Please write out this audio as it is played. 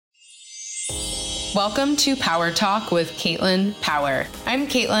Welcome to Power Talk with Caitlin Power. I'm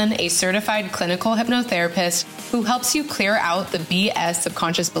Caitlin, a certified clinical hypnotherapist who helps you clear out the BS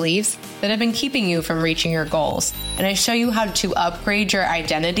subconscious beliefs that have been keeping you from reaching your goals. And I show you how to upgrade your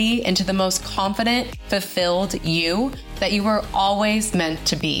identity into the most confident, fulfilled you that you were always meant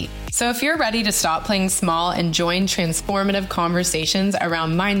to be. So if you're ready to stop playing small and join transformative conversations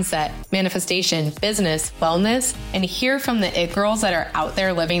around mindset, manifestation, business, wellness, and hear from the it girls that are out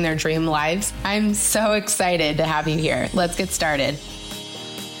there living their dream lives, I'm so excited to have you here. Let's get started.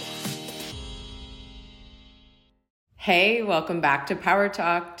 Hey, welcome back to Power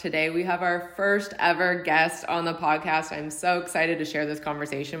Talk. Today we have our first ever guest on the podcast. I'm so excited to share this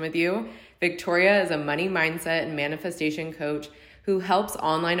conversation with you. Victoria is a money mindset and manifestation coach who helps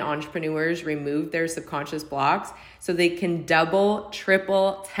online entrepreneurs remove their subconscious blocks so they can double,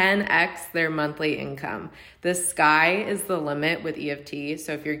 triple, 10x their monthly income. The sky is the limit with EFT.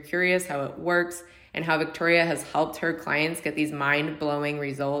 So if you're curious how it works and how Victoria has helped her clients get these mind-blowing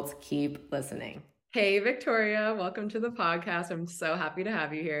results, keep listening. Hey, Victoria, welcome to the podcast. I'm so happy to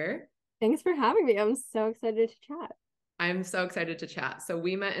have you here. Thanks for having me. I'm so excited to chat. I'm so excited to chat. So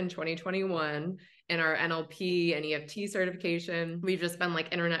we met in 2021 in our NLP and EFT certification. We've just been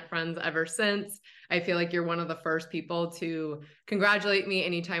like internet friends ever since. I feel like you're one of the first people to congratulate me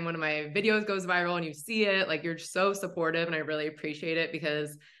anytime one of my videos goes viral and you see it. Like, you're so supportive and I really appreciate it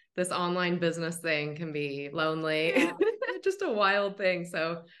because this online business thing can be lonely. Yeah. Just a wild thing.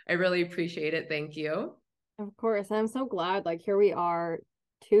 So I really appreciate it. Thank you. Of course. I'm so glad. Like, here we are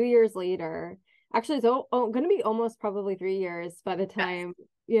 2 years later. Actually, it's going to be almost probably 3 years by the time,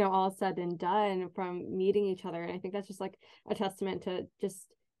 all said and done from meeting each other. And I think that's just like a testament to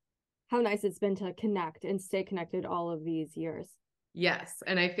just how nice it's been to connect and stay connected all of these years. Yes.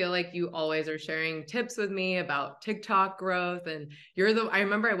 And I feel like you always are sharing tips with me about TikTok growth. And I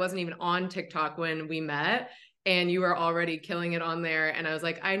remember I wasn't even on TikTok when we met and you were already killing it on there. And I was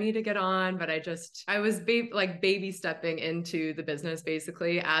like, I need to get on, but I was baby stepping into the business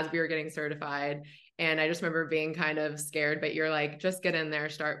basically as we were getting certified. And I just remember being kind of scared, but you're like, just get in there,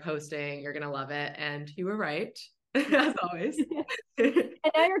 start posting. You're going to love it. And you were right. As always. And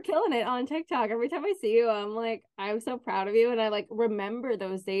now you're killing it on TikTok. Every time I see you, I'm like, I'm so proud of you. And I like remember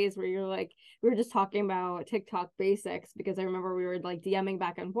those days where you're like, we were just talking about TikTok basics, because I remember we were like DMing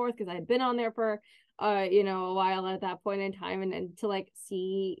back and forth because I had been on there for a while at that point in time, and to like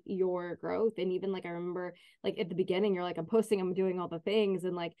see your growth. And even like I remember like at the beginning you're like, I'm posting, I'm doing all the things,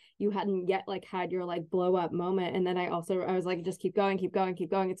 and like you hadn't yet like had your like blow up moment. And then I was like, just keep going,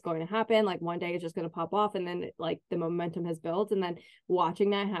 it's going to happen. Like one day it's just going to pop off, and then like the momentum has built. And then watching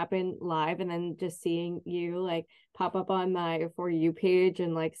that happen live, and then just seeing you like pop up on my For You page,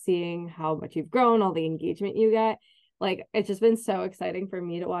 and like seeing how much you've grown, all the engagement you get. Like, it's just been so exciting for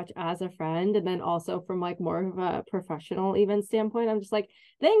me to watch as a friend. And then also from like more of a professional even standpoint, I'm just like,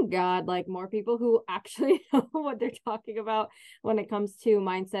 thank God, like more people who actually know what they're talking about when it comes to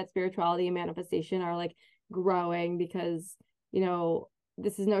mindset, spirituality, and manifestation are like growing, because,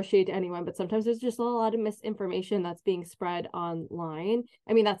 this is no shade to anyone, but sometimes there's just a lot of misinformation that's being spread online.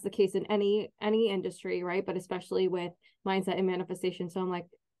 I mean, that's the case in any industry, right? But especially with mindset and manifestation. So I'm like,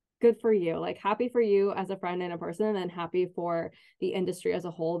 good for you. Like, happy for you as a friend and a person, and then happy for the industry as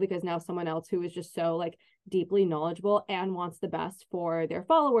a whole, because now someone else who is just so like deeply knowledgeable and wants the best for their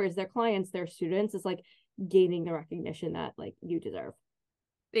followers, their clients, their students is like gaining the recognition that like you deserve.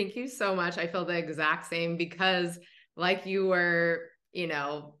 Thank you so much. I feel the exact same, because like you were,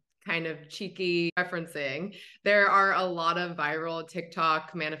 kind of cheeky referencing, there are a lot of viral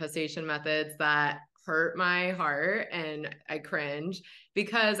TikTok manifestation methods that hurt my heart and I cringe,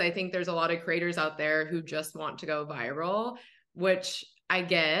 because I think there's a lot of creators out there who just want to go viral, which I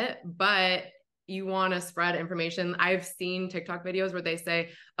get, but you want to spread information. I've seen TikTok videos where they say,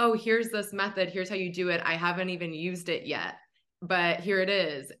 oh, here's this method, here's how you do it. I haven't even used it yet, but here it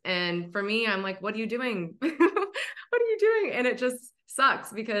is. And for me, I'm like, what are you doing? What are you doing? And it just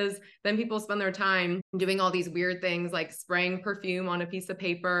sucks, because then people spend their time doing all these weird things like spraying perfume on a piece of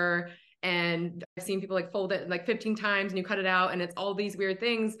paper. And I've seen people like fold it like 15 times and you cut it out, and it's all these weird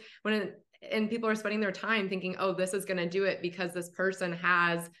things and people are spending their time thinking, oh, this is going to do it because this person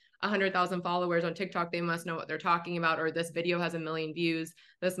has 100,000 followers on TikTok. They must know what they're talking about, or this video has 1 million views.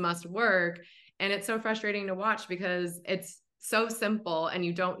 This must work. And it's so frustrating to watch because it's so simple and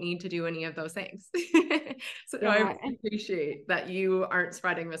you don't need to do any of those things. So yeah. I appreciate that you aren't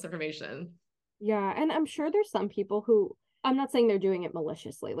spreading misinformation. Yeah. And I'm sure there's some people who, I'm not saying they're doing it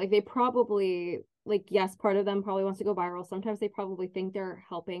maliciously. Like, they probably, like, yes, part of them probably wants to go viral. Sometimes they probably think they're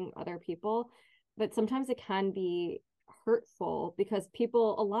helping other people, but sometimes it can be hurtful because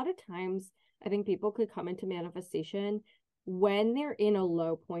people, a lot of times, I think people could come into manifestation when they're in a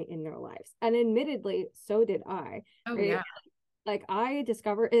low point in their lives. And admittedly, so did I. Oh, Right? yeah. Like I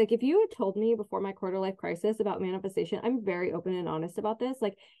discovered, like if you had told me before my quarter life crisis about manifestation, I'm very open and honest about this.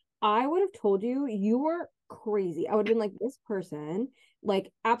 Like I would have told you you were crazy. I would have been like, this person,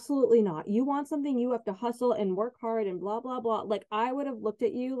 like absolutely not. You want something, you have to hustle and work hard and blah blah blah. Like I would have looked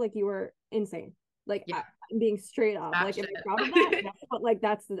at you like you were insane. Like Yeah. I'm being straight up. That Like am I proud of that? shit. No, but like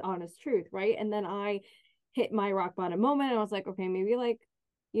that's the honest truth, right? And then I hit my rock bottom moment and I was like, okay, maybe like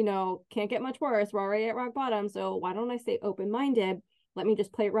can't get much worse. We're already at rock bottom. So why don't I stay open minded? Let me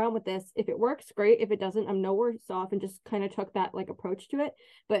just play around with this. If it works, great. If it doesn't, I'm no worse off, and just kind of took that like approach to it.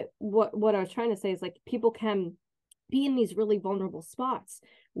 But what I was trying to say is like people can be in these really vulnerable spots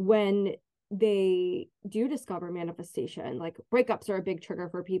when they do discover manifestation. Like breakups are a big trigger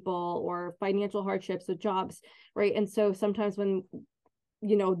for people, or financial hardships with jobs, right? And so sometimes when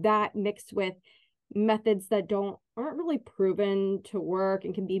that mixed with methods that aren't really proven to work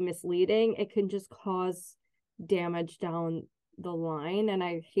and can be misleading, it can just cause damage down the line. And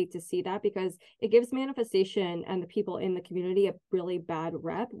I hate to see that because it gives manifestation and the people in the community a really bad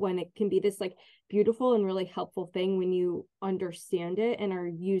rep when it can be this like beautiful and really helpful thing when you understand it and are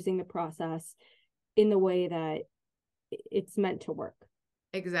using the process in the way that it's meant to work.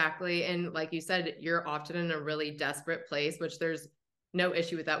 Exactly. And like you said, you're often in a really desperate place, which there's no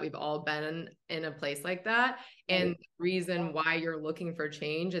issue with that. We've all been in a place like that. And Right. the reason why you're looking for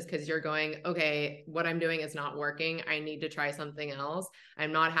change is because you're going, okay, what I'm doing is not working. I need to try something else.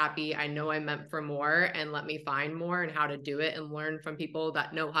 I'm not happy. I know I'm meant for more, and let me find more and how to do it and learn from people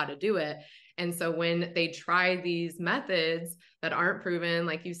that know how to do it. And so when they try these methods that aren't proven,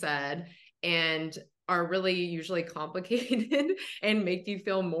 like you said, and are really usually complicated and make you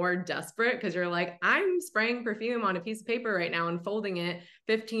feel more desperate because you're like, I'm spraying perfume on a piece of paper right now and folding it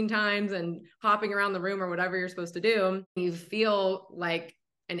 15 times and hopping around the room or whatever you're supposed to do. You feel like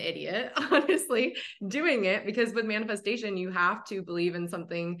an idiot, honestly, doing it, because with manifestation, you have to believe in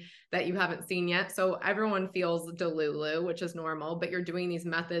something that you haven't seen yet. So everyone feels delulu, which is normal, but you're doing these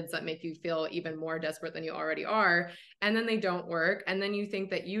methods that make you feel even more desperate than you already are. And then they don't work. And then you think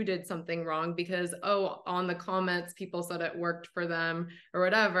that you did something wrong because, oh, on the comments, people said it worked for them or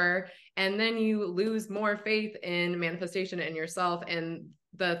whatever. And then you lose more faith in manifestation and yourself and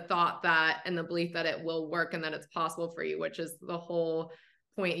the thought that and the belief that it will work and that it's possible for you, which is the whole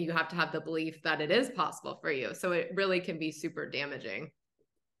point. You have to have the belief that it is possible for you. So it really can be super damaging.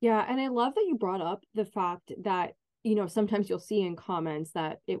 Yeah, and I love that you brought up the fact that sometimes you'll see in comments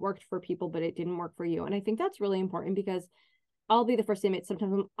that it worked for people but it didn't work for you. And I think that's really important because I'll be the first to admit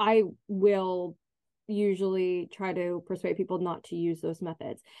sometimes I will usually try to persuade people not to use those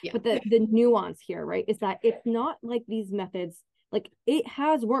methods. Yeah. But the nuance here, right, is that it's not like these methods, like it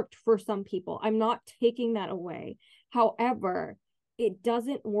has worked for some people. I'm not taking that away. However, it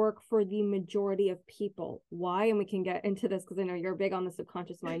doesn't work for the majority of people. Why? And we can get into this because I know you're big on the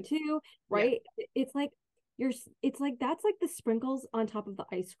subconscious mind too, Yeah. right? It's like it's like that's like the sprinkles on top of the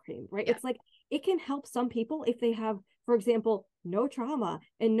ice cream, right? Yeah. It's like it can help some people if they have, for example, no trauma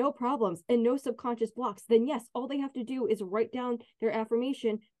and no problems and no subconscious blocks. Then yes, all they have to do is write down their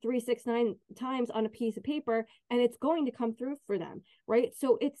affirmation 369 times on a piece of paper and it's going to come through for them, right?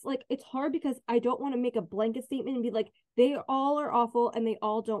 So it's like it's hard because I don't want to make a blanket statement and be like they all are awful and they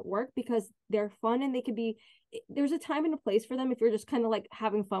all don't work, because they're fun and they could be, there's a time and a place for them if you're just kind of like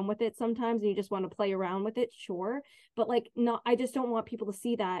having fun with it sometimes and you just want to play around with it, sure. But like not, I just don't want people to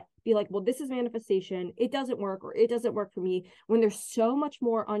see that, be like, well, this is manifestation, it doesn't work, or it doesn't work for me, when there's so much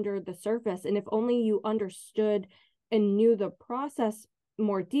more under the surface. And if only you understood and knew the process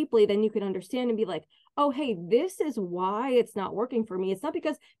more deeply, then you could understand and be like, oh, hey, this is why it's not working for me. It's not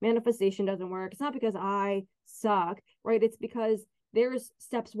because manifestation doesn't work. It's not because I suck, right? It's because there's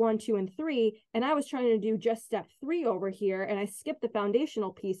steps 1, 2, and 3, and I was trying to do just step 3 over here, and I skipped the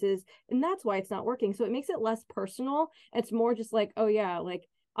foundational pieces, and that's why it's not working. So it makes it less personal. It's more just like, oh yeah, like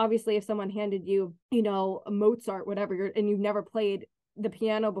obviously if someone handed you, a Mozart, whatever, and you've never played the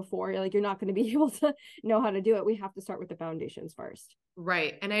piano before, like you're not going to be able to know how to do it. We have to start with the foundations first.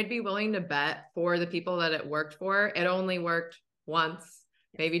 Right. And I'd be willing to bet for the people that it worked for, it only worked once,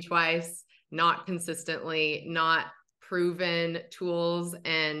 maybe twice, not consistently, not proven tools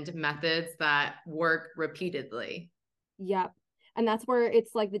and methods that work repeatedly. Yep. And that's where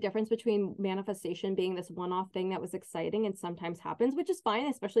it's like the difference between manifestation being this one-off thing that was exciting and sometimes happens, which is fine,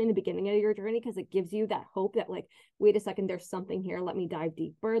 especially in the beginning of your journey, because it gives you that hope that like, wait a second, there's something here. Let me dive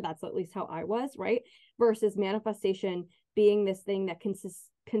deeper. That's at least how I was, right? Versus manifestation being this thing that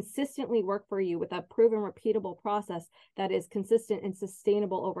consistently work for you with a proven, repeatable process that is consistent and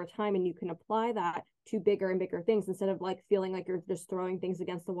sustainable over time. And you can apply that to bigger and bigger things instead of like feeling like you're just throwing things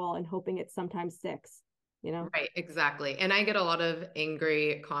against the wall and hoping it sometimes sticks, you know? Right, exactly. And I get a lot of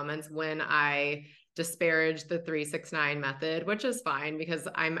angry comments when I disparage the 369 method, which is fine because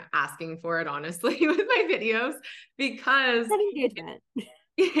I'm asking for it honestly with my videos because Engagement.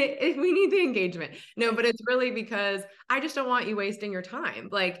 we need the engagement. No, but it's really because I just don't want you wasting your time.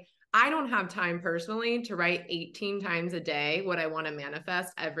 Like, I don't have time personally to write 18 times a day what I want to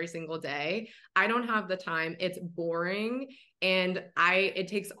manifest every single day. I don't have the time. It's boring and it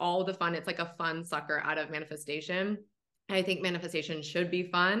takes all the fun. It's like a fun sucker out of manifestation. I think manifestation should be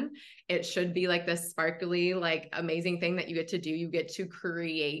fun. It should be like this sparkly, like amazing thing that you get to do. You get to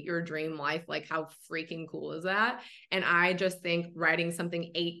create your dream life. Like, how freaking cool is that? And I just think writing something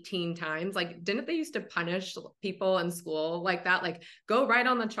 18 times, like, didn't they used to punish people in school like that? Like, go write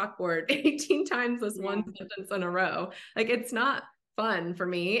on the chalkboard 18 times this one sentence in a row. Like, it's not fun for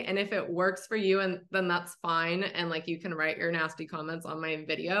me. And if it works for you, and then that's fine. And like, you can write your nasty comments on my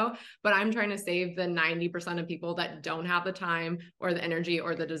video, but I'm trying to save the 90% of people that don't have the time or the energy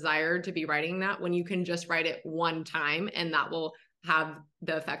or the desire to be writing that, when you can just write it one time and that will have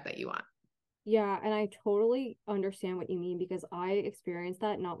the effect that you want. Yeah, and I totally understand what you mean because I experienced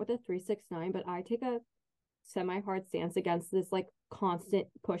that not with a 369, but I take a semi-hard stance against this like constant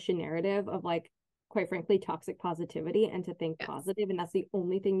push and narrative of like, quite frankly, toxic positivity and to think positive. And that's the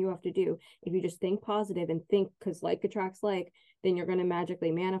only thing you have to do. If you just think positive and think, because like attracts like, then you're going to magically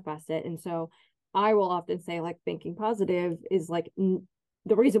manifest it. And so I will often say like thinking positive is like the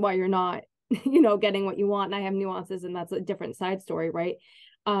reason why you're not, getting what you want. And I have nuances and that's a different side story, right?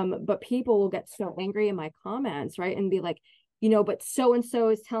 But people will get so angry in my comments, right? And be like, but so and so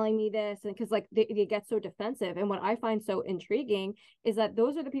is telling me this. And because like they get so defensive. And what I find so intriguing is that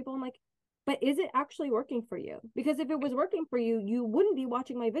those are the people I'm like, but is it actually working for you? Because if it was working for you, you wouldn't be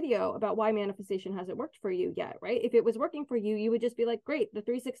watching my video about why manifestation hasn't worked for you yet, right? If it was working for you, you would just be like, great, the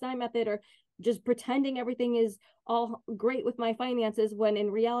 369 method, or just pretending everything is all great with my finances, when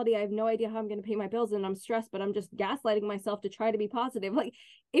in reality, I have no idea how I'm going to pay my bills and I'm stressed, but I'm just gaslighting myself to try to be positive. Like,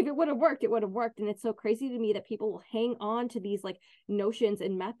 if it would have worked, it would have worked. And it's so crazy to me that people will hang on to these like notions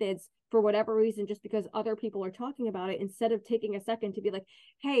and methods for whatever reason, just because other people are talking about it, instead of taking a second to be like,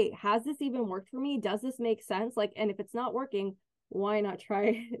 hey, has this even worked for me? Does this make sense? Like, and if it's not working, why not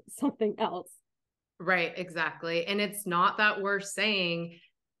try something else? Right, exactly. And it's not that we're saying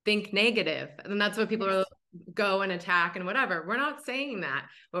think negative. And that's what people are go and attack and whatever. We're not saying that.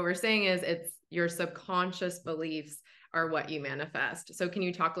 What we're saying is it's your subconscious beliefs are what you manifest. So can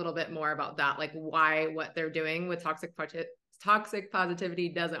you talk a little bit more about that? Like, why what they're doing with toxic positivity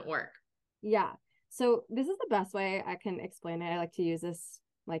doesn't work? Yeah. So this is the best way I can explain it. I like to use this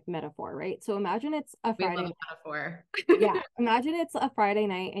like metaphor, right? So imagine it's a We Friday love night. a metaphor. Yeah. Imagine it's a Friday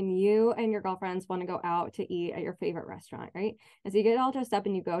night and you and your girlfriends want to go out to eat at your favorite restaurant, right? And so you get all dressed up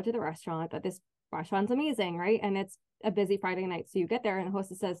and you go to the restaurant, but this restaurant's amazing, right? And it's a busy Friday night. So you get there and the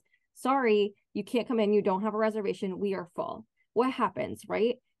hostess says, sorry, you can't come in. You don't have a reservation. We are full. What happens,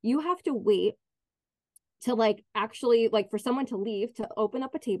 right? You have to wait to like actually like for someone to leave to open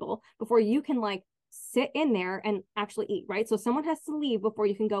up a table before you can like sit in there and actually eat, right? So someone has to leave before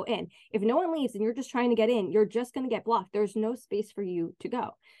you can go in. If no one leaves and you're just trying to get in, you're just going to get blocked. There's no space for you to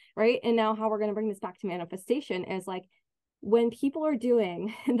go, right? And now how we're going to bring this back to manifestation is like, when people are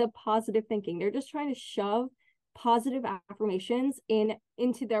doing the positive thinking, they're just trying to shove positive affirmations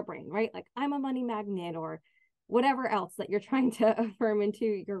into their brain, right? Like, I'm a money magnet, or whatever else that you're trying to affirm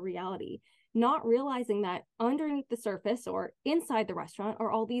into your reality, not realizing that underneath the surface or inside the restaurant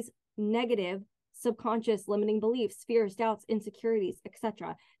are all these negative subconscious limiting beliefs, fears, doubts, insecurities,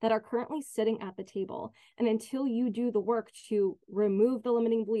 etc., that are currently sitting at the table. And until you do the work to remove the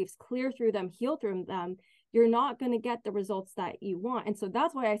limiting beliefs, clear through them, heal through them, you're not going to get the results that you want. And so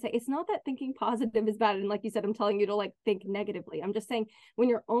that's why I say it's not that thinking positive is bad. And like you said, I'm telling you to like think negatively. I'm just saying, when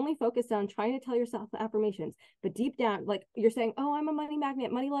you're only focused on trying to tell yourself the affirmations, but deep down, like you're saying, oh, I'm a money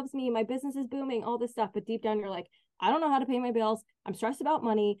magnet, money loves me, my business is booming, all this stuff. But deep down, you're like, I don't know how to pay my bills. I'm stressed about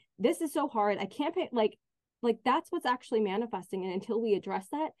money. This is so hard. I can't pay. Like that's what's actually manifesting. And until we address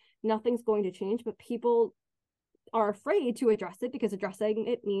that, nothing's going to change. But people are afraid to address it because addressing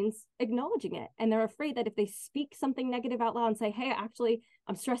it means acknowledging it. And they're afraid that if they speak something negative out loud and say, hey, actually,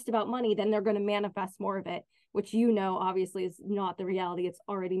 I'm stressed about money, then they're going to manifest more of it, which obviously is not the reality. It's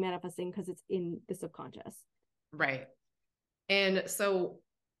already manifesting because it's in the subconscious. Right. And so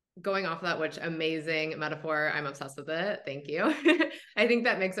going off of that, which amazing metaphor, I'm obsessed with it. Thank you. I think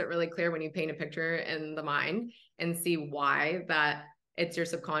that makes it really clear when you paint a picture in the mind and see why that it's your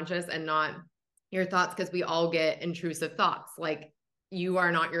subconscious and not your thoughts, because we all get intrusive thoughts. Like, you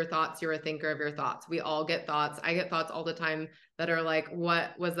are not your thoughts, you're a thinker of your thoughts. We all get thoughts. I get thoughts all the time that are like,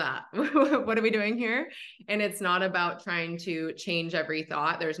 what was that? What are we doing here? And it's not about trying to change every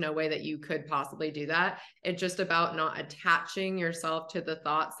thought. There's no way that you could possibly do that. It's just about not attaching yourself to the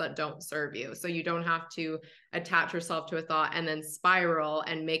thoughts that don't serve you. So you don't have to attach yourself to a thought and then spiral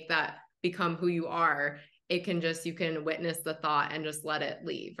and make that become who you are. It can just, you can witness the thought and just let it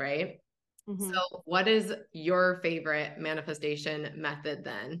leave, right? Mm-hmm. So what is your favorite manifestation method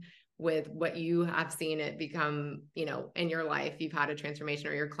then, with what you have seen it become, you know, in your life? You've had a transformation,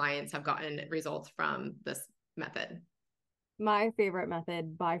 or your clients have gotten results from this method. My favorite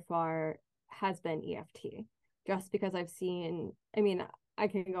method by far has been EFT, just because I've seen, I mean, I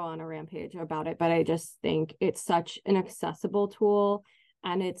can go on a rampage about it, but I just think it's such an accessible tool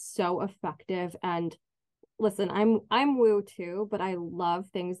and it's so effective. And listen, I'm woo too, but I love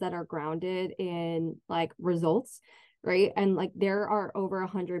things that are grounded in like results, right? And like there are over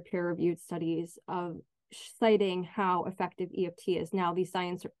 100 peer-reviewed studies of citing how effective EFT is. Now,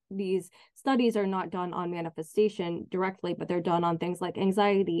 these studies are not done on manifestation directly, but they're done on things like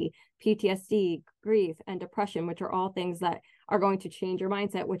anxiety, PTSD, grief, and depression, which are all things that are going to change your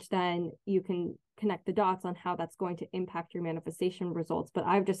mindset, which then you can connect the dots on how that's going to impact your manifestation results. But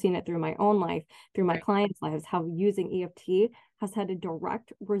I've just seen it through my own life, through my clients' lives, how using EFT has had a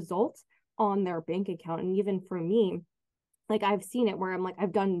direct result on their bank account. And even for me, like I've seen it where I'm like,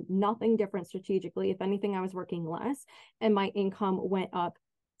 I've done nothing different strategically. If anything, I was working less and my income went up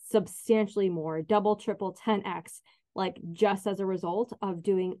substantially more, double, triple, 10x, like just as a result of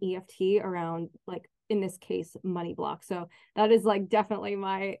doing EFT around, like in this case, money block. So that is like definitely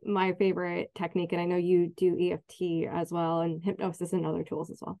my favorite technique. And I know you do EFT as well, and hypnosis and other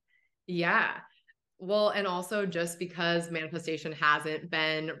tools as well. Yeah. Well, and also just because manifestation hasn't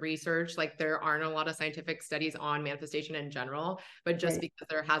been researched, like there aren't a lot of scientific studies on manifestation in general, but just Right. because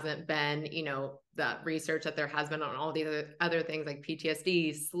there hasn't been, you know, that research that there has been on all the other things like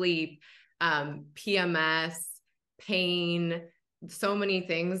PTSD, sleep, PMS, pain, so many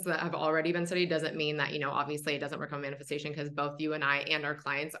things that have already been studied, doesn't mean that, you know, obviously it doesn't work on manifestation, because both you and I and our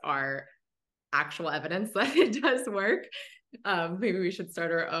clients are actual evidence that it does work. Maybe we should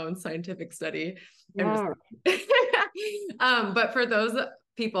start our own scientific study. I'm Yeah. just but for those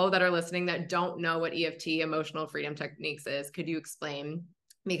people that are listening that don't know what EFT, emotional freedom techniques, is, could you explain?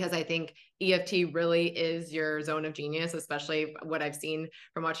 Because I think EFT really is your zone of genius, especially what I've seen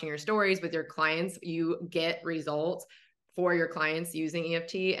from watching your stories with your clients. You get results for your clients using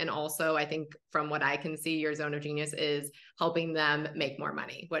EFT. And also, I think from what I can see, your zone of genius is helping them make more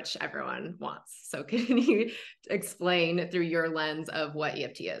money, which everyone wants. So can you explain through your lens of what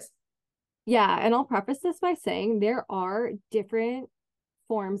EFT is? Yeah. And I'll preface this by saying there are different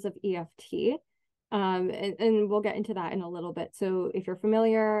forms of EFT. And we'll get into that in a little bit. So if you're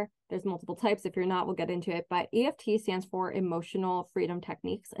familiar, there's multiple types. If you're not, we'll get into it. But EFT stands for Emotional Freedom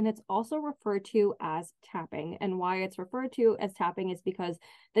Techniques, and it's also referred to as tapping. And why it's referred to as tapping is because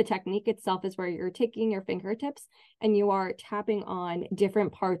the technique itself is where you're taking your fingertips and you are tapping on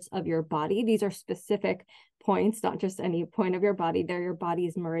different parts of your body. These are specific points, not just any point of your body. They're your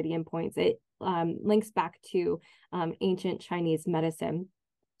body's meridian points. It links back to ancient Chinese medicine.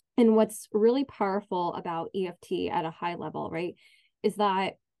 And what's really powerful about EFT at a high level, right, is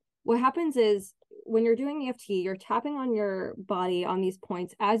that what happens is when you're doing EFT, you're tapping on your body on these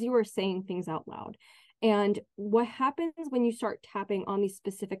points as you are saying things out loud. And what happens when you start tapping on these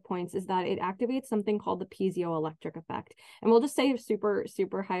specific points is that it activates something called the piezoelectric effect. And we'll just say super,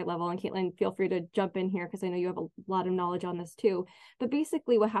 super high level. And Caitlin, feel free to jump in here because I know you have a lot of knowledge on this too. But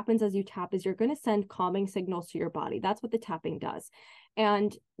basically what happens as you tap is you're going to send calming signals to your body. That's what the tapping does.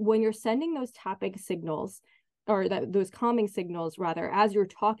 And when you're sending those tapping signals, or those calming signals rather, as you're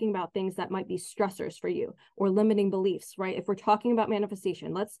talking about things that might be stressors for you or limiting beliefs, right? If we're talking about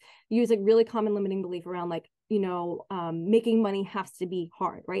manifestation, let's use a really common limiting belief around like, making money has to be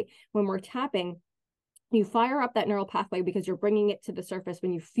hard, right? When we're tapping, you fire up that neural pathway because you're bringing it to the surface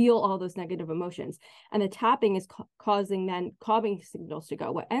when you feel all those negative emotions. And the tapping is causing then calming signals to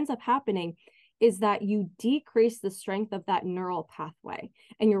go. What ends up happening is that you decrease the strength of that neural pathway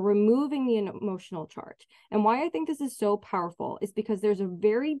and you're removing the emotional charge. And why I think this is so powerful is because there's a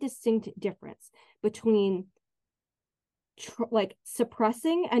very distinct difference between like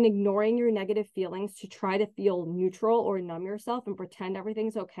suppressing and ignoring your negative feelings to try to feel neutral or numb yourself and pretend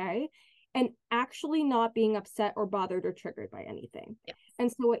everything's okay, and actually not being upset or bothered or triggered by anything. Yeah.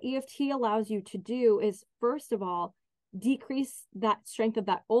 And so what EFT allows you to do is, first of all, decrease that strength of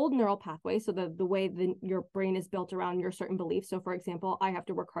that old neural pathway. So the way your brain is built around your certain beliefs. So for example, I have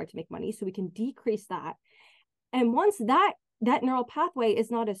to work hard to make money. So we can decrease that. And once that neural pathway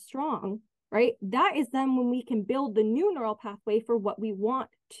is not as strong, right? That is then when we can build the new neural pathway for what we want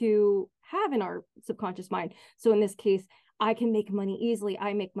to have in our subconscious mind. So in this case, I can make money easily.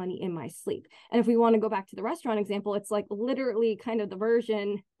 I make money in my sleep. And if we want to go back to the restaurant example, it's like literally kind of the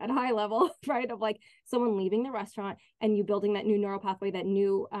version at a high level, right? Of like someone leaving the restaurant and you building that new neural pathway, that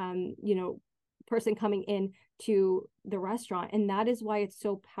new, person coming in to the restaurant. And that is why it's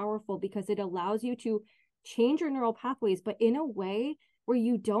so powerful, because it allows you to change your neural pathways, but in a way where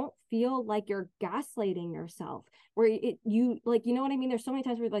you don't feel like you're gaslighting yourself, where you like, you know what I mean? There's so many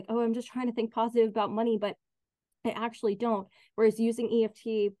times where you're like, oh, I'm just trying to think positive about money, but I actually don't. Whereas using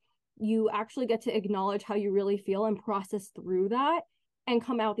EFT, you actually get to acknowledge how you really feel and process through that and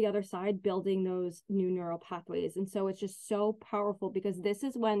come out the other side building those new neural pathways. And so it's just so powerful, because this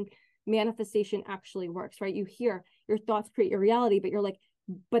is when manifestation actually works, right? You hear your thoughts create your reality, but you're like,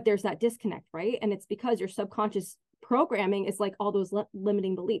 but there's that disconnect, right? And it's because your subconscious programming is like all those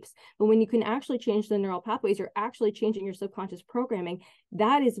limiting beliefs. But when you can actually change the neural pathways, you're actually changing your subconscious programming.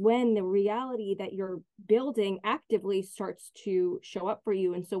 That is when the reality that you're building actively starts to show up for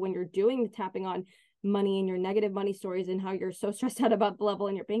you. And so when you're doing the tapping on money and your negative money stories and how you're so stressed out about the level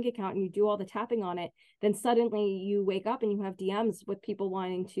in your bank account, and you do all the tapping on it, then suddenly you wake up and you have DMs with people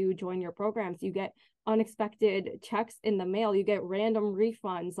wanting to join your programs. You get unexpected checks in the mail, you get random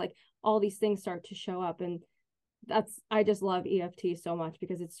refunds, like all these things start to show up. And I just love EFT so much,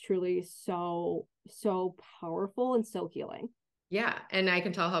 because it's truly so powerful and so healing. Yeah. And I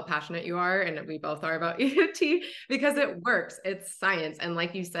can tell how passionate you are, and we both are, about EFT, because it works. It's science. And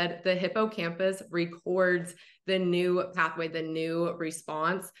like you said, the hippocampus records the new pathway, the new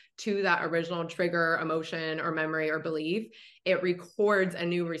response to that original trigger, emotion, or memory or belief. It records a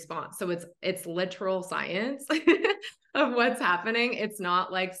new response. So it's literal science of what's happening. It's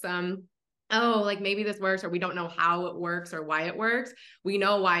not like some, oh, like maybe this works, or we don't know how it works or why it works. We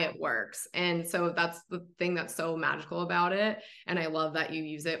know why it works. And so that's the thing that's so magical about it. And I love that you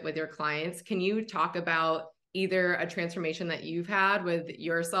use it with your clients. Can you talk about either a transformation that you've had with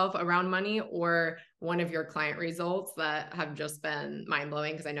yourself around money, or one of your client results that have just been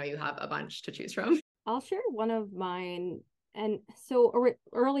mind-blowing? Because I know you have a bunch to choose from. I'll share one of mine. And so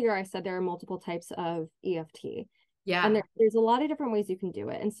earlier I said there are multiple types of EFT. Yeah. And there's a lot of different ways you can do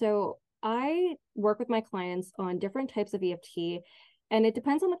it. And so I work with my clients on different types of EFT, and it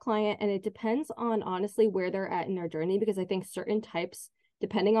depends on the client, and it depends on honestly where they're at in their journey, because I think certain types,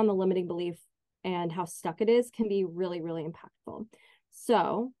 depending on the limiting belief and how stuck it is, can be really, really impactful.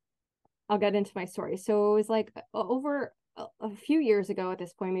 So I'll get into my story. So it was like over a few years ago at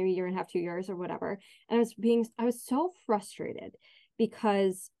this point, maybe a year and a half, 2 years or whatever. And I was so frustrated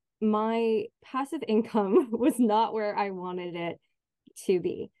because my passive income was not where I wanted it to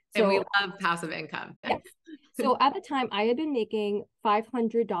be. And we love passive income. Yes. So at the time, I had been making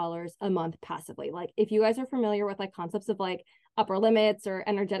 $500 a month passively. Like, if you guys are familiar with like concepts of like upper limits or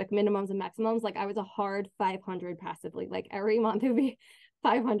energetic minimums and maximums, like I was a hard 500 passively. Like every month it would be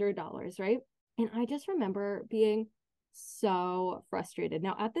 $500, right? And I just remember being so frustrated.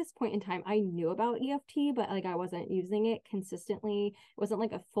 Now, at this point in time, I knew about EFT, but like I wasn't using it consistently. It wasn't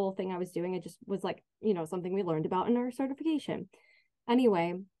like a full thing I was doing. It just was like, something we learned about in our certification.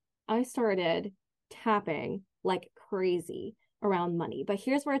 Anyway, I started tapping like crazy around money. But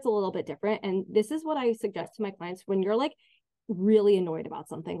here's where it's a little bit different. And this is what I suggest to my clients when you're like really annoyed about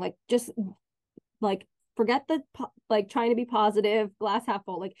something, like just like forget the like trying to be positive, glass half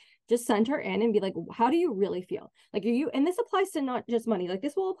full, like just center in and be like, how do you really feel? Like, and this applies to not just money, like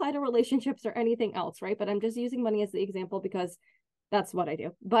this will apply to relationships or anything else, right? But I'm just using money as the example because that's what I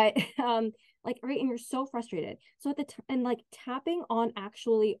do. But like, right, and you're so frustrated. So at the and like tapping on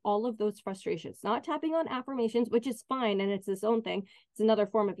actually all of those frustrations, not tapping on affirmations, which is fine and it's its own thing. It's another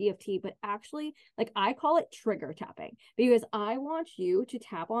form of EFT, but actually, like, I call it trigger tapping, because I want you to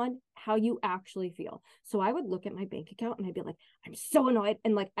tap on how you actually feel. So I would look at my bank account and I'd be like, I'm so annoyed,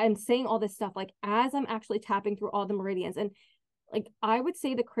 and like I'm saying all this stuff like as I'm actually tapping through all the meridians, and like I would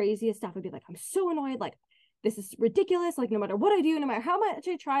say the craziest stuff. Would be like, I'm so annoyed, like this is ridiculous. Like, no matter what I do, no matter how much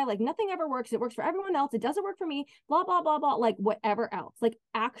I try, like nothing ever works. It works for everyone else. It doesn't work for me, blah, blah, blah, blah, like whatever else. Like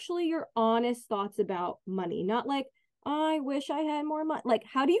actually your honest thoughts about money, not like, I wish I had more money. Like,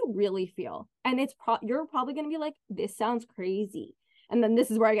 how do you really feel? And you're probably going to be like, this sounds crazy. And then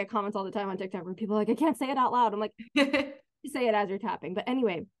this is where I get comments all the time on TikTok where people are like, I can't say it out loud. I'm like, say it as you're tapping. But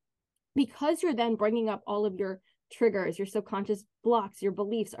anyway, because you're then bringing up all of your triggers, your subconscious blocks, your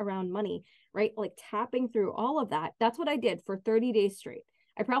beliefs around money, right? Like tapping through all of that. That's what I did for 30 days straight.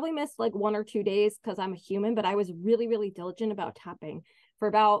 I probably missed like 1 or 2 days because I'm a human, but I was really, really diligent about tapping for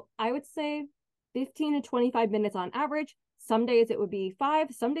about, I would say, 15 to 25 minutes on average. Some days it would be 5,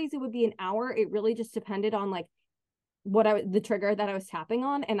 some days it would be an hour. It really just depended on like the trigger that I was tapping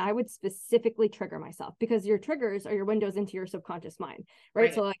on. And I would specifically trigger myself, because your triggers are your windows into your subconscious mind,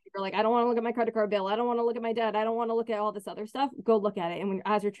 right? So like, you're like, I don't want to look at my credit card bill. I don't want to look at my debt. I don't want to look at all this other stuff. Go look at it. And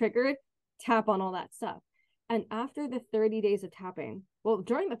as you're triggered, tap on all that stuff. And after the 30 days of tapping, well,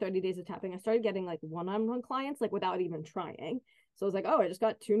 during the 30 days of tapping, I started getting like one-on-one clients, like without even trying. So I was like, oh, I just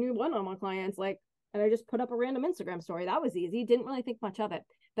got 2 new one-on-one clients, like, and I just put up a random Instagram story. That was easy. Didn't really think much of it.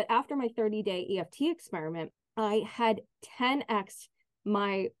 But after my 30-day EFT experiment, I had 10x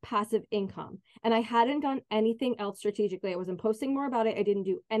my passive income, and I hadn't done anything else strategically. I wasn't posting more about it. I didn't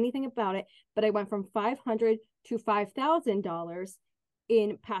do anything about it, but I went from $500 to $5,000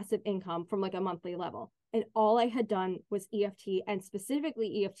 in passive income from like a monthly level. And all I had done was EFT, and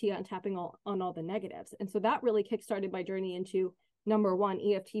specifically EFT on tapping on all the negatives. And so that really kickstarted my journey into, number one,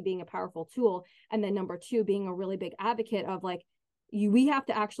 EFT being a powerful tool. And then number two, being a really big advocate of like, we have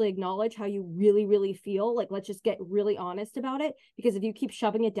to actually acknowledge how you really, really feel. Like, let's just get really honest about it. Because if you keep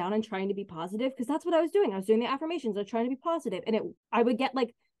shoving it down and trying to be positive, because that's what I was doing. I was doing the affirmations. I was trying to be positive, and I would get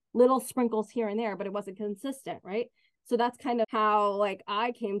like little sprinkles here and there, but it wasn't consistent, right? So that's kind of how like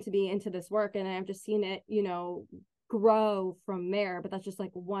I came to be into this work, and I've just seen it, grow from there. But that's just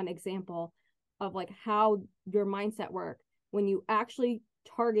like one example of like how your mindset work, when you actually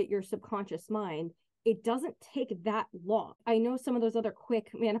target your subconscious mind, it doesn't take that long. I know some of those other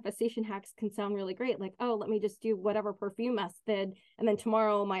quick manifestation hacks can sound really great. Like, oh, let me just do whatever perfume method, and then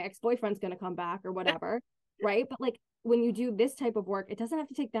tomorrow my ex-boyfriend's going to come back or whatever. Right. But like, when you do this type of work, it doesn't have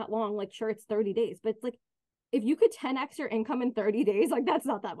to take that long. Like, sure, it's 30 days, but it's like, if you could 10x your income in 30 days, like, that's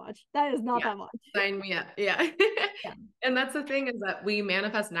not that much. That is not that much. Sign me up. Yeah. Yeah. And that's the thing, is that we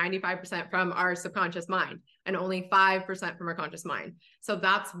manifest 95% from our subconscious mind and only 5% from our conscious mind. So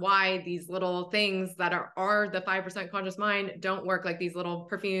that's why these little things that are the 5% conscious mind don't work, like these little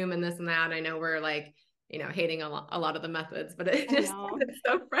perfume and this and that. I know we're like, hating a lot of the methods, but it's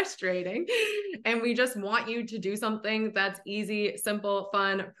so frustrating. And we just want you to do something that's easy, simple,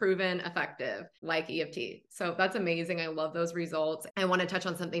 fun, proven, effective, like EFT. So that's amazing. I love those results. I want to touch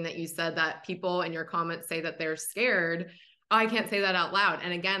on something that you said, that people in your comments say that they're scared. I can't say that out loud.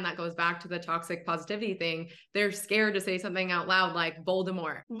 And again, that goes back to the toxic positivity thing. They're scared to say something out loud, like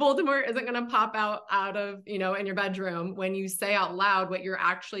Voldemort. Voldemort isn't going to pop out of, in your bedroom when you say out loud what you're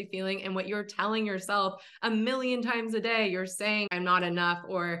actually feeling and what you're telling yourself a million times a day. You're saying, I'm not enough,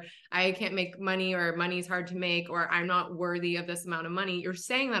 or I can't make money, or money's hard to make, or I'm not worthy of this amount of money. You're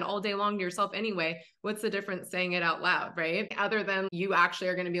saying that all day long to yourself anyway. What's the difference saying it out loud, right? Other than you actually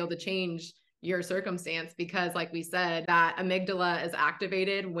are going to be able to change your circumstance, because like we said, that amygdala is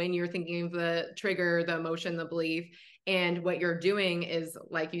activated when you're thinking of the trigger, the emotion, the belief. And what you're doing is,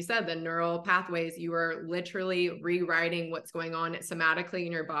 like you said, the neural pathways, you are literally rewriting what's going on somatically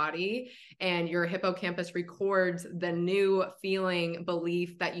in your body, and your hippocampus records the new feeling,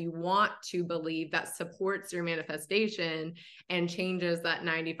 belief that you want to believe, that supports your manifestation and changes that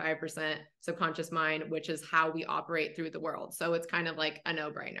 95% subconscious mind, which is how we operate through the world. So it's kind of like a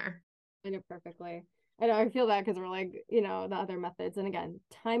no-brainer. I know perfectly. And I feel that because we're like, the other methods. And again,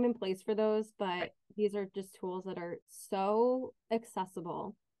 time and place for those, but these are just tools that are so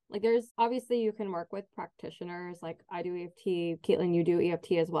accessible. Like, there's obviously, you can work with practitioners. Like, I do EFT, Caitlin, you do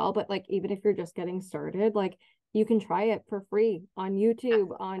EFT as well. But like, even if you're just getting started, like, you can try it for free on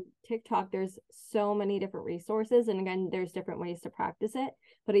YouTube, on TikTok. There's so many different resources. And again, there's different ways to practice it.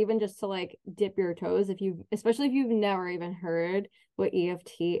 But even just to like dip your toes, especially if you've never even heard what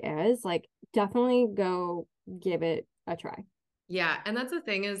EFT is, like, definitely go give it a try. Yeah. And that's the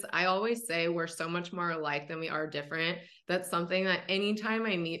thing, is I always say we're so much more alike than we are different. That's something that anytime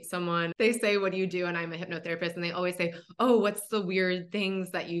I meet someone, they say, what do you do? And I'm a hypnotherapist. And they always say, oh, what's the weird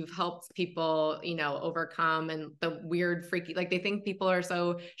things that you've helped people, overcome, and the weird, freaky, like, they think people are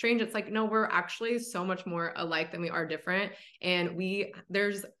so strange. It's like, no, we're actually so much more alike than we are different. And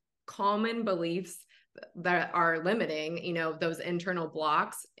there's common beliefs that are limiting, those internal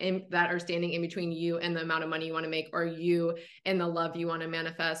blocks that are standing in between you and the amount of money you want to make, or you and the love you want to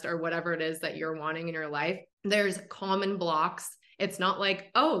manifest, or whatever it is that you're wanting in your life. There's common blocks. It's not like,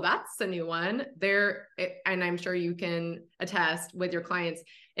 oh, that's a new one there. And I'm sure you can attest with your clients,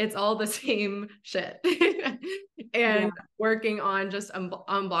 it's all the same shit. And working on just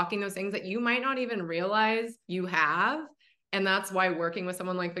unblocking those things that you might not even realize you have, And that's why working with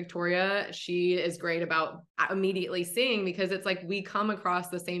someone like Victoria, she is great about immediately seeing, because it's like we come across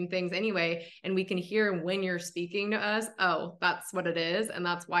the same things anyway, and we can hear when you're speaking to us, oh, that's what it is. And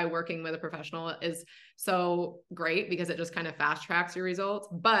that's why working with a professional is so great, because it just kind of fast tracks your results.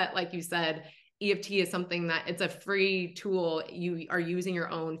 But like you said, EFT is something that it's a free tool. You are using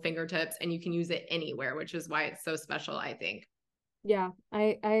your own fingertips and you can use it anywhere, which is why it's so special, I think. Yeah,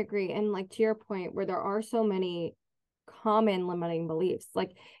 I agree. And like to your point, where there are so many common limiting beliefs,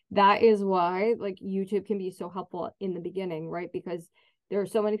 like that is why like YouTube can be so helpful in the beginning, right? Because there are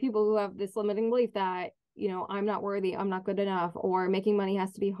so many people who have this limiting belief that, you know, I'm not worthy, I'm not good enough, or making money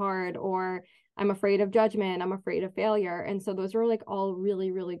has to be hard, or I'm afraid of judgment, I'm afraid of failure. And so those are like all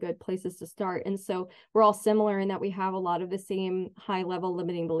really, really good places to start. And so we're all similar in that we have a lot of the same high level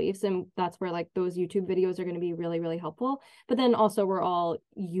limiting beliefs. And that's where like those YouTube videos are going to be really, really helpful. But then also we're all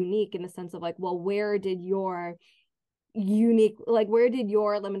unique in the sense of like, well, where did your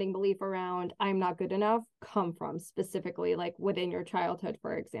limiting belief around I'm not good enough come from specifically, like within your childhood,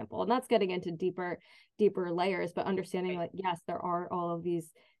 for example? And that's getting into deeper layers, but understanding like, yes, there are all of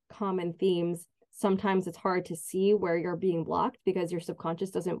these common themes. Sometimes it's hard to see where you're being blocked because your subconscious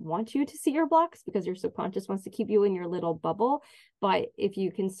doesn't want you to see your blocks, because your subconscious wants to keep you in your little bubble. But if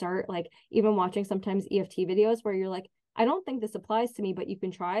you can start like even watching sometimes EFT videos where you're like, I don't think this applies to me, but you can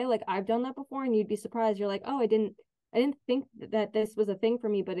try, like I've done that before, and you'd be surprised. You're like, oh, I didn't think that this was a thing for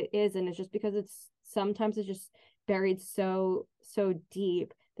me, but it is. And it's just because sometimes it's just buried so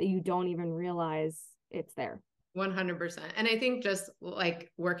deep that you don't even realize it's there. 100%. And I think just like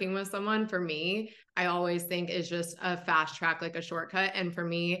working with someone, for me, I always think is just a fast track, like a shortcut. And for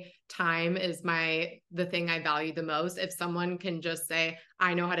me, time is the thing I value the most. If someone can just say,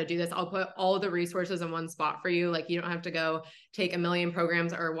 I know how to do this, I'll put all the resources in one spot for you. Like you don't have to go take a million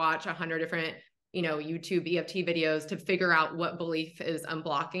programs or watch 100 different, YouTube EFT videos to figure out what belief is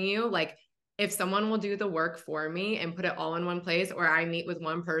unblocking you. Like if someone will do the work for me and put it all in one place, or I meet with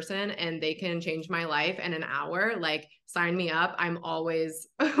one person and they can change my life in an hour, like sign me up. I'm always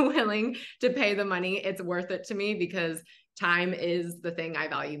willing to pay the money. It's worth it to me because time is the thing I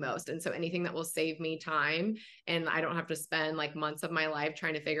value most. And so anything that will save me time and I don't have to spend like months of my life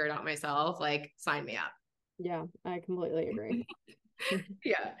trying to figure it out myself, like sign me up. Yeah, I completely agree.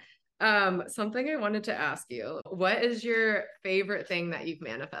 Yeah. Something I wanted to ask you, what is your favorite thing that you've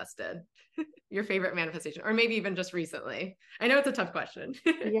manifested? Your favorite manifestation, or maybe even just recently? I know it's a tough question.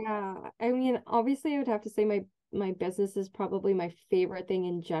 Yeah, I mean, obviously I would have to say my business is probably my favorite thing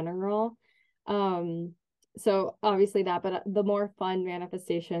in general. So obviously that, but the more fun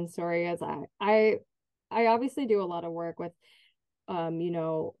manifestation story is I obviously do a lot of work with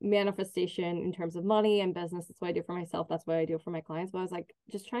manifestation in terms of money and business. That's what I do for myself. That's what I do for my clients. But I was like,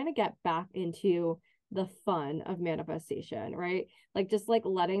 just trying to get back into the fun of manifestation, right? Like just like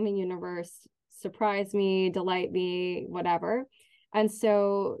letting the universe surprise me, delight me, whatever. And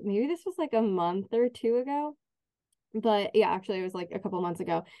so maybe this was like a month or two ago. But yeah, actually it was like a couple months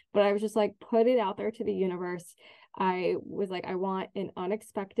ago. But I was just like, put it out there to the universe. I was like, I want an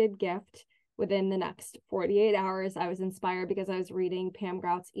unexpected gift within the next 48 hours. I was inspired because I was reading Pam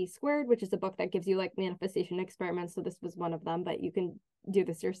Grout's E Squared, which is a book that gives you like manifestation experiments. So this was one of them, but you can do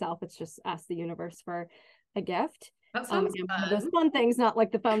this yourself. It's just ask the universe for a gift. That sounds Again, one of those fun. fun things, not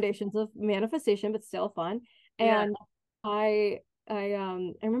like the foundations of manifestation, but still fun. Yeah. And I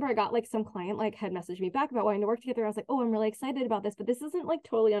remember I got like some client like had messaged me back about wanting to work together. I was like, oh, I'm really excited about this, but this isn't like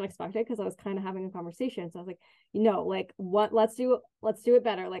totally unexpected because I was kind of having a conversation. So I was like, like what, let's do it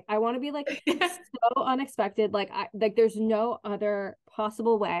better. Like I want to be like so unexpected. Like there's no other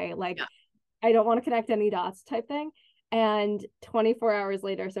possible way. Like Yeah. I don't want to connect any dots type thing. And 24 hours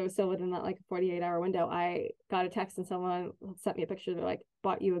later, so it was still within that like 48-hour window, I got a text and someone sent me a picture. They're like,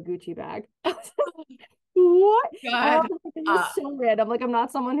 bought you a Gucci bag. What? I God. also think it was so random. Like I'm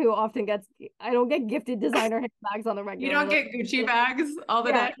not someone who often I don't get gifted designer handbags on the You regular. don't get Gucci bags all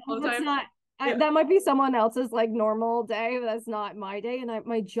the Yeah, day, all the that's time. not. Yeah. That might be someone else's like normal day, but that's not my day. And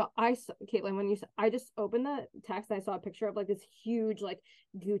my jaw, Caitlin, when I just opened the text and I saw a picture of like this huge like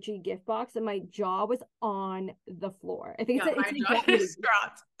Gucci gift box, and my jaw was on the floor. I think Yeah, it's my like jaw is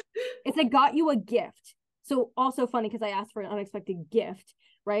dropped. it's like got you a gift. So also funny because I asked for an unexpected gift,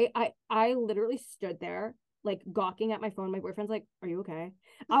 right? I literally stood there like gawking at my phone. My boyfriend's like, "Are you okay?"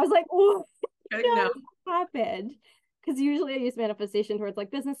 I was like, "Oh, Like, no. just happened?" Because usually I use manifestation towards like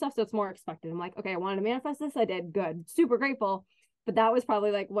business stuff, so it's more expected. I'm like, okay, I wanted to manifest this, I did, good, super grateful. But that was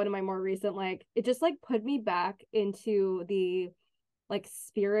probably like one of my more recent, like it just like put me back into the like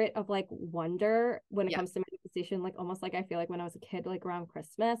spirit of like wonder when it Yeah. comes to manifestation, like almost like I feel like when I was a kid, like around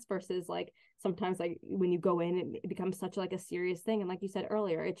Christmas versus like sometimes like when you go in, it becomes such like a serious thing. And like you said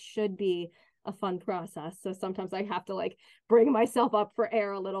earlier, it should be a fun process. So sometimes I have to like bring myself up for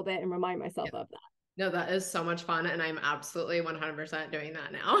air a little bit and remind myself of that. No, that is so much fun. And I'm absolutely 100% doing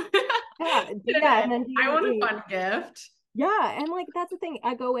that now. Yeah. Yeah. Today, And then I want a fun gift. yeah, and like that's the thing.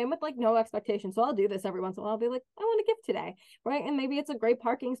 I go in with like no expectation. So I'll do this every once in a while. I'll be like, I want a gift today. Right. And maybe it's a great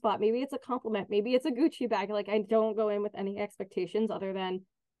parking spot. Maybe it's a compliment. Maybe it's a Gucci bag. Like I don't go in with any expectations other than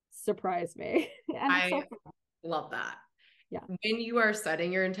surprise me. And it's so fun. Love that. Yeah. When you are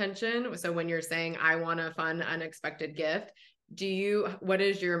setting your intention, so when you're saying, I want a fun, unexpected gift, what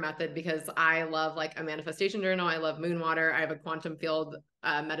is your method? Because I love like a manifestation journal. I love moon water. I have a quantum field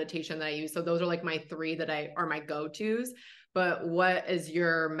meditation that I use. So those are like my three that are my go-tos. But what is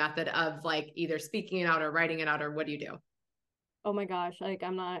your method of like either speaking it out or writing it out, or what do you do? Oh my gosh. Like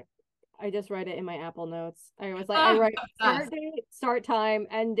I just write it in my Apple Notes. I was like, I write start date, start time,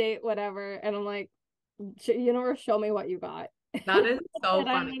 end date, whatever. And I'm like, universe, show me what you got. That is so and funny.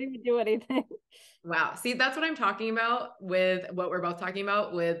 I don't even do anything. Wow. See, that's what I'm talking about with what we're both talking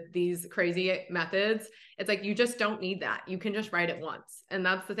about with these crazy methods. It's like, you just don't need that. You can just write it once. And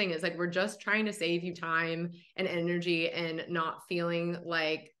that's the thing is like, we're just trying to save you time and energy and not feeling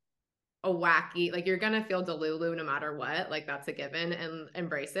like a wacky, like you're going to feel delulu no matter what, like that's a given and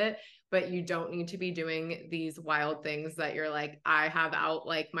embrace it. But you don't need to be doing these wild things that you're like, I have out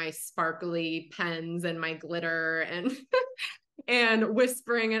like my sparkly pens and my glitter and and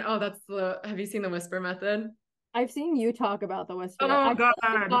whispering and have you seen the whisper method? I've seen you talk about the whisper. Oh I feel God.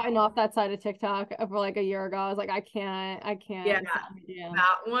 like I've gotten off that side of TikTok for like a year ago. I was like, I can't. Yeah, Yeah.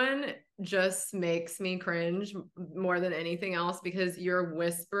 that one just makes me cringe more than anything else because you're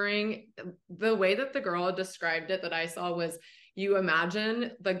whispering. The way that the girl described it that I saw was you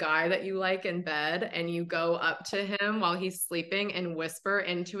imagine the guy that you like in bed and you go up to him while he's sleeping and whisper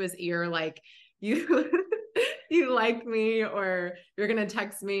into his ear like you you like me or you're gonna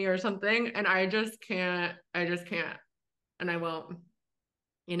text me or something. And I just can't and I won't,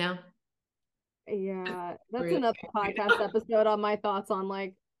 you know. Yeah, that's Really, another podcast episode on my thoughts on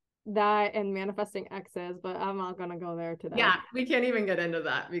like that and manifesting exes, but I'm not gonna go there yeah, today. we can't even get into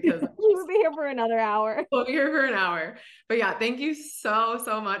that because We'll be here for another hour. we'll be here for an hour. But yeah, thank you so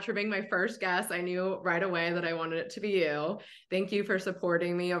much for being my first guest. I knew right away that I wanted it to be you. Thank you for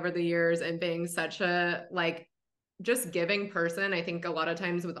supporting me over the years and being such a like just giving person. I think a lot of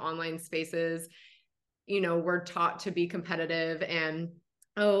times with online spaces, we're taught to be competitive and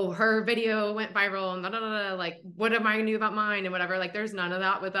oh, her video went viral and like what am I gonna do about mine and whatever. Like there's none of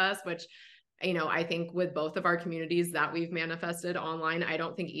that with us, which I think with both of our communities that we've manifested online, I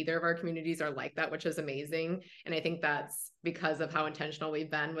don't think either of our communities are like that, which is amazing. And I think that's because of how intentional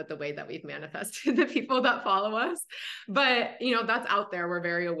we've been with the way that we've manifested the people that follow us. But, that's out there. We're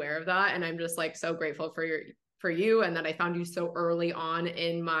very aware of that. And I'm just like so grateful for you and that I found you so early on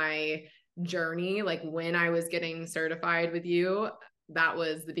in my journey. Like when I was getting certified with you, that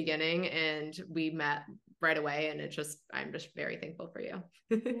was the beginning and we met right away. And I'm just very thankful for you.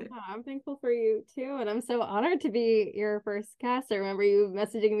 Yeah, I'm thankful for you too. And I'm so honored to be your first guest. I remember you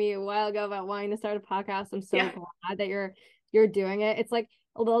messaging me a while ago about wanting to start a podcast. I'm so glad that you're doing it. It's like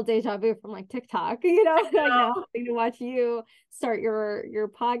a little deja vu from like TikTok, like now having to watch you start your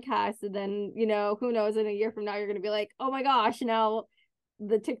podcast. And then, who knows, in a year from now, you're going to be like, oh my gosh, now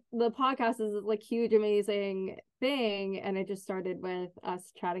the podcast is like huge, amazing thing. And it just started with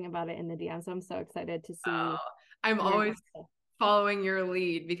us chatting about it in the DM. So I'm so excited to see. I'm always following your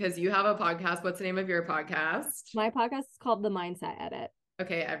lead because you have a podcast. What's the name of your podcast? My podcast is called The Mindset Edit.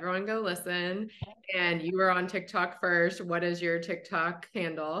 Okay, everyone go listen. And you were on TikTok first. What is your TikTok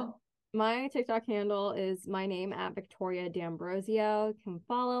handle? My TikTok handle is my name at Victoria D'Ambrosio. You can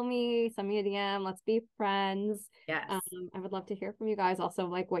follow me, send me a DM. Let's be friends. Yes. I would love to hear from you guys. Also,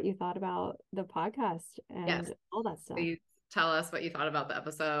 like what you thought about the podcast and all that stuff. Please tell us what you thought about the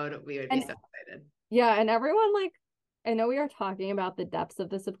episode. We would be so excited. Yeah, and everyone, like, I know we are talking about the depths of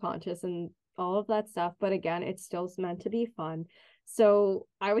the subconscious and all of that stuff, but again, it's still meant to be fun. So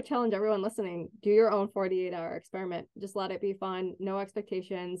I would challenge everyone listening, do your own 48-hour experiment. Just let it be fun. No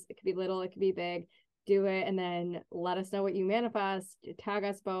expectations. It could be little, it could be big. Do it and then let us know what you manifest. Tag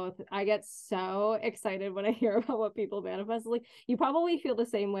us both. I get so excited when I hear about what people manifest. Like you probably feel the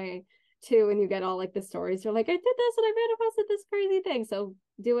same way too when you get all like the stories. You're like, I did this and I manifested this crazy thing. So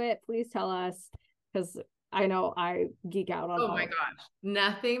do it. Please tell us because I know I geek out on. Oh my gosh.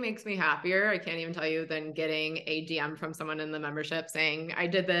 Nothing makes me happier. I can't even tell you than getting a DM from someone in the membership saying, I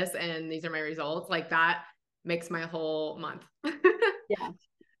did this and these are my results. Like that makes my whole month. Yeah.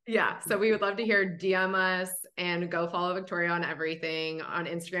 Yeah. So we would love to hear. DM us and go follow Victoria on everything on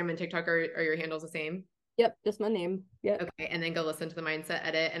Instagram and TikTok. Are your handles the same? Yep, just my name. Yep. Okay. And then go listen to the Mindset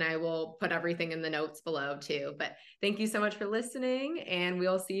Edit, and I will put everything in the notes below too. But thank you so much for listening, and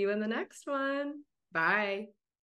we'll see you in the next one. Bye.